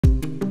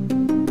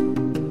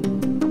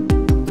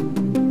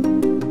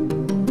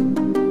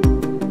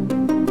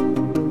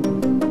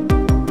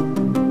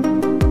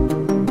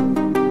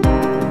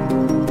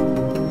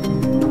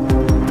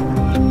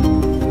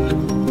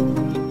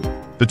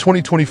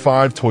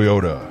2025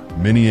 Toyota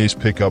MiniAce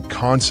Pickup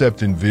concept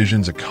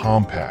envisions a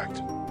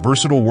compact,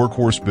 versatile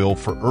workhorse built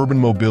for urban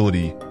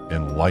mobility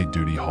and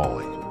light-duty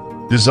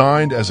hauling.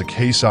 Designed as a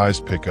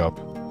kei-sized pickup,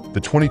 the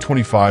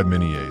 2025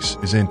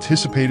 MiniAce is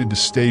anticipated to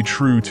stay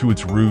true to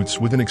its roots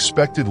with an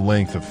expected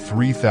length of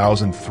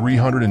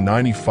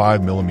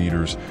 3,395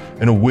 millimeters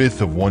and a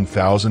width of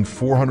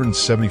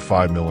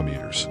 1,475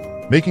 millimeters,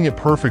 making it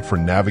perfect for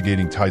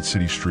navigating tight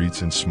city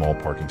streets and small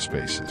parking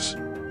spaces.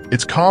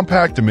 Its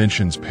compact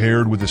dimensions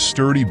paired with a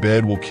sturdy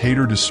bed will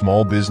cater to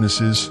small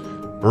businesses,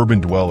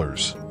 urban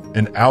dwellers,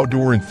 and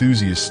outdoor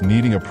enthusiasts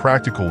needing a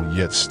practical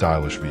yet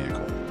stylish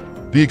vehicle.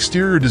 The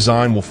exterior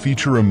design will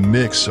feature a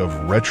mix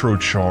of retro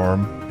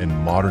charm and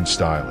modern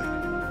styling,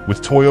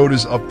 with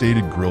Toyota's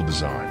updated grille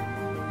design,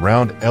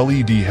 round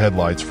LED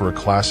headlights for a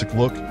classic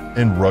look,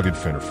 and rugged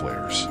fender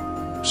flares.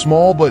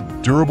 Small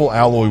but durable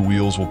alloy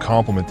wheels will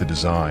complement the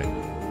design,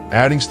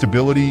 adding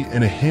stability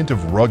and a hint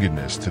of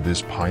ruggedness to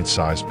this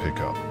pint-sized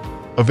pickup.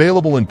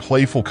 Available in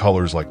playful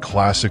colors like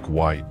classic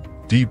white,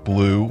 deep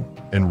blue,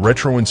 and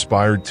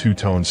retro-inspired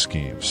two-tone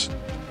schemes,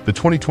 the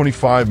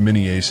 2025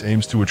 MiniAce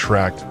aims to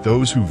attract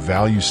those who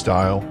value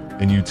style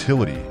and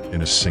utility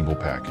in a single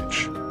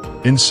package.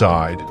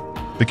 Inside,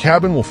 the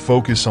cabin will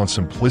focus on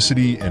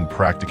simplicity and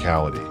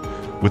practicality,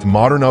 with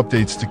modern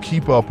updates to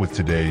keep up with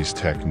today's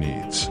tech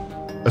needs.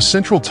 A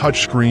central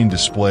touchscreen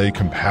display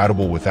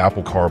compatible with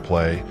Apple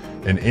CarPlay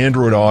and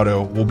Android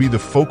Auto will be the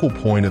focal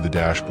point of the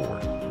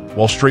dashboard,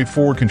 while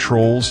straightforward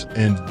controls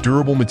and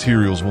durable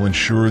materials will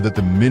ensure that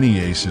the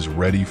MiniAce is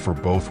ready for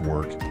both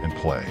work and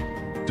play.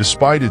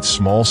 Despite its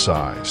small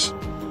size,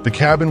 the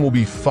cabin will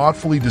be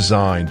thoughtfully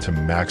designed to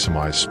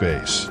maximize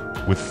space,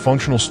 with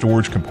functional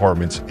storage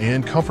compartments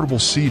and comfortable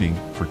seating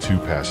for 2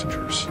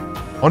 passengers.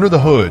 Under the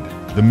hood,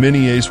 the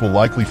MiniAce will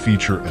likely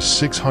feature a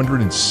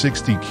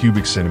 660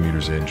 cubic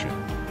centimeters engine,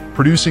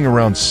 producing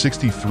around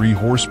 63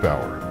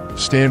 horsepower,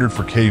 standard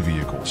for K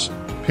vehicles,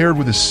 paired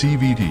with a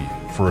CVT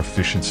for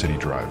efficient city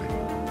driving.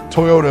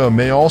 Toyota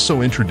may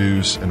also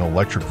introduce an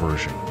electric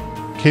version,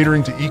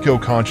 catering to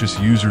eco-conscious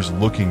users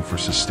looking for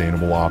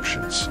sustainable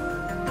options.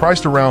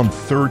 Priced around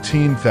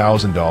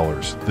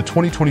 $13,000, the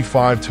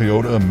 2025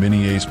 Toyota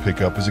MiniAce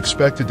Pickup is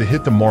expected to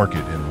hit the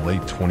market in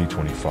late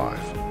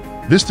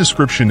 2025. This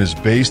description is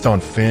based on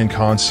fan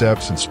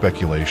concepts and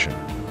speculation,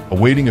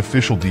 awaiting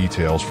official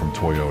details from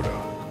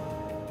Toyota.